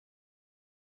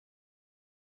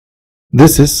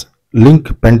This is Linc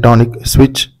Pentonic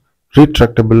Switch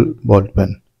retractable ball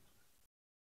pen.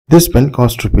 This pen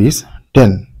costs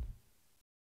 ₹10.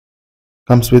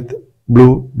 Comes with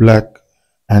blue, black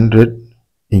and red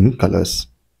ink colors.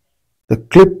 The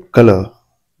clip color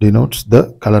denotes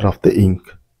the color of the ink.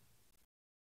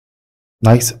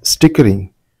 Nice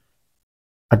stickering.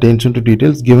 Attention to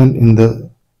details given in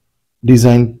the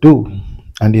design too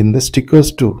and in the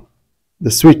stickers too.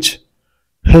 The switch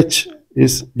H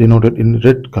is denoted in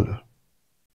red color.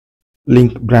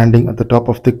 Linc branding at the top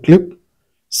of the clip.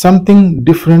 Something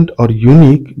different or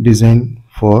unique design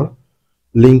for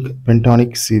Linc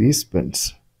Pentonic series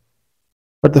pens.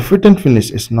 But the fit and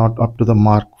finish is not up to the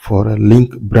mark for a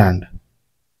Linc brand.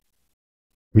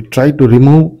 We tried to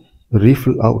remove the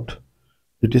refill out.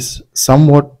 It is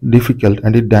somewhat difficult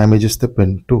and it damages the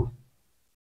pen too.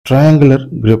 Triangular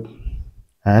grip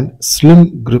and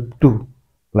slim grip too,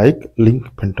 like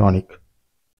Linc Pentonic.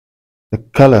 The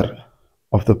color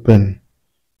of the pen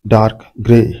dark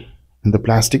gray and the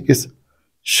plastic is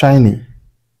shiny.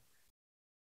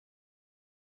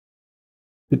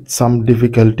 With some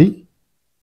difficulty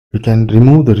we can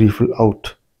remove the refill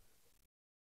out.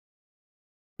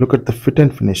 Look at the fit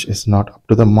and finish is not up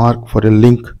to the mark for a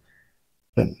Linc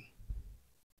pen.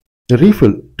 The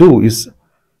refill too is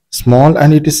small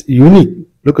and it is unique.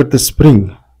 Look at the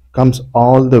spring comes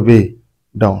all the way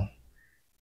down.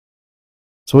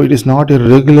 So it is not a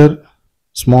regular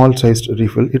small sized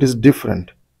refill, it is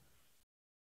different.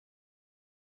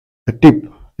 The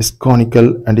tip is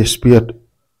conical and a speared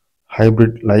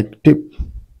hybrid like tip.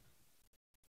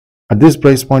 At this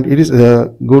price point it is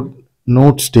a good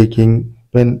note taking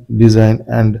pen design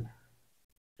and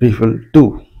refill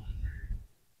too.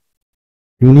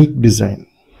 Unique design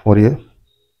for a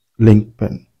Linc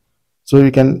pen. So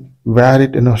you can wear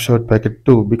it in a shirt packet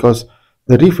too, because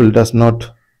the refill does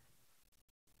not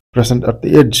present at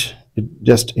the edge, it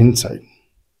just inside.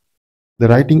 The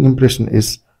writing impression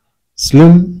is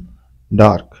slim,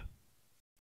 dark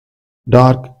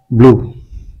blue.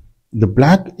 The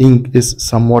black ink is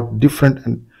somewhat different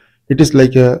and it is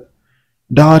like a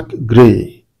dark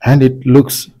gray and it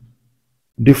looks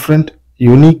different,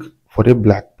 unique for a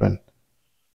black pen.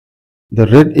 The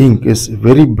red ink is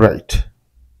very bright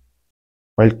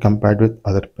while compared with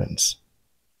other pens.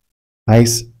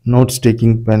 Nice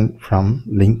note-taking pen from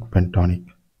Linc Pentonic.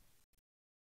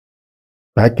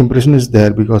 Back impression is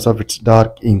there because of its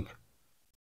dark ink.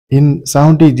 In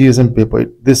 70 GSM paper,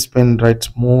 this pen writes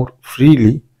more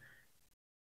freely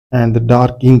and the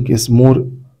dark ink is more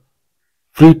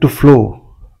free to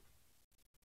flow.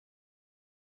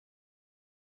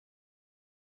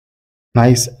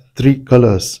 Nice three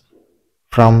colors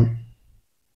from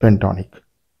Pentonic.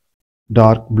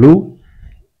 Dark blue,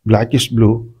 blackish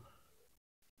blue,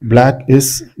 black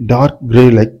is dark gray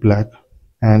like black,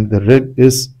 and the red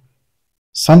is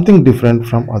something different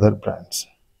from other brands.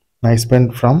 Nice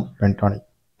pen from Pentonic.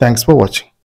 Thanks for watching.